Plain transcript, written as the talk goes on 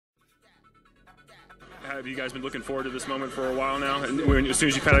Have you guys been looking forward to this moment for a while now? And as soon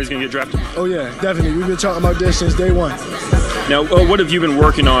as you found out he's going to get drafted? Oh yeah, definitely. We've been talking about this since day one. Now, what have you been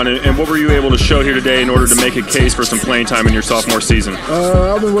working on, and what were you able to show here today in order to make a case for some playing time in your sophomore season?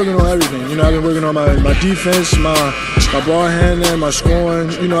 I've been working on everything. You know, I've been working on my defense, my ball handling, my scoring.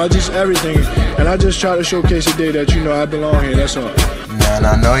 You know, just everything. And I just try to showcase today that I belong here. That's all. Man,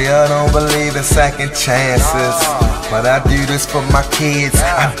 I know you don't believe in second chances, but I do this for my kids,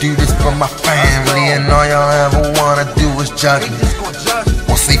 I do this for my family, and all y'all ever wanna do is judge me.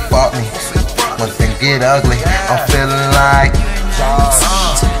 Once they fought me, when things get ugly, I'm feeling like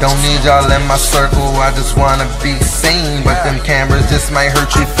don't need y'all in my circle, I just wanna be seen, but them cameras just might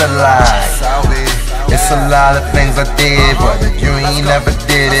hurt you feel like it's a lot of things I did, but if you ain't never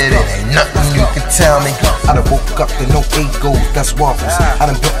did it, it ain't nothing you can tell me. I done woke up to no egos, that's waffles.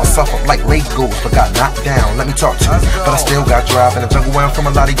 I done built myself up like Legos, but got knocked down, let me talk to you. But I still got drive in the jungle where I'm from,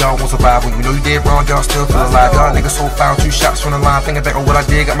 a lot of y'all won't survive. When you know you did wrong, y'all still feel alive. Y'all niggas so foul, 2 shots from the line. Thinking back on what I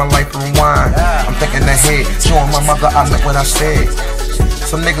did, got my life to rewind. I'm thinking ahead, showing my mother I meant what I said.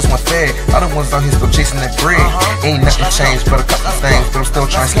 Some niggas want fed, other ones out here still chasing that bread. Ain't nothing changed but a couple things, but I'm still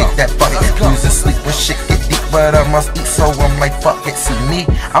trying to skip that bucket. Losing sleep when shit get deep, but I must eat, so I'm like, fuck it. See me,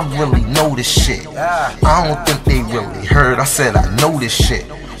 I really know this shit. I don't think they really heard, I said I know this shit.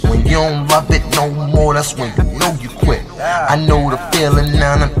 When you don't love it no more, that's when you know you quit. I know the feeling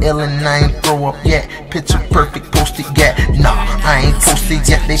now, I'm ill and I ain't throw up yet. Picture perfect, posted yet. Nah, I ain't posted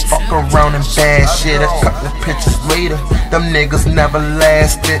yet. They fuck around and bad shit. A couple pictures later, them niggas never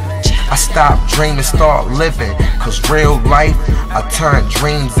lasted. I stopped dreaming, start living, cause real life, I turn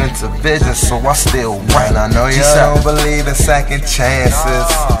dreams into visions, so I still write. I know you don't believe in second chances,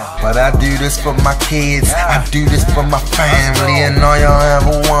 but I do this for my kids, I do this for my family, and all y'all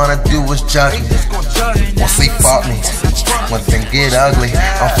ever wanna do is judge me. Once they fought me, when things get ugly,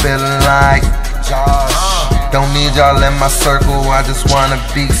 I'm feeling like don't need y'all in my circle, I just wanna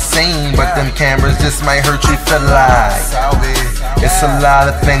be seen, but them cameras just might hurt you feel like it's a lot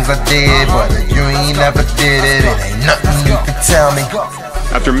of things I did, but if you ain't never did it, it ain't nothing you can tell me.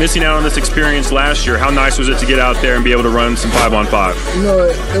 After missing out on this experience last year, how nice was it to get out there and be able to run some 5-on-5? You know,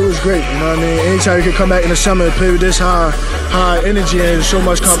 it was great. You know what I mean? Anytime you can come back in the summer and play with this high energy and so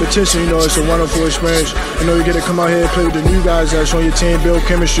much competition, it's a wonderful experience. You get to come out here and play with the new guys that's on your team, build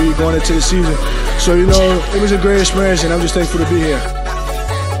chemistry going into the season. So, it was a great experience, and I'm just thankful to be here.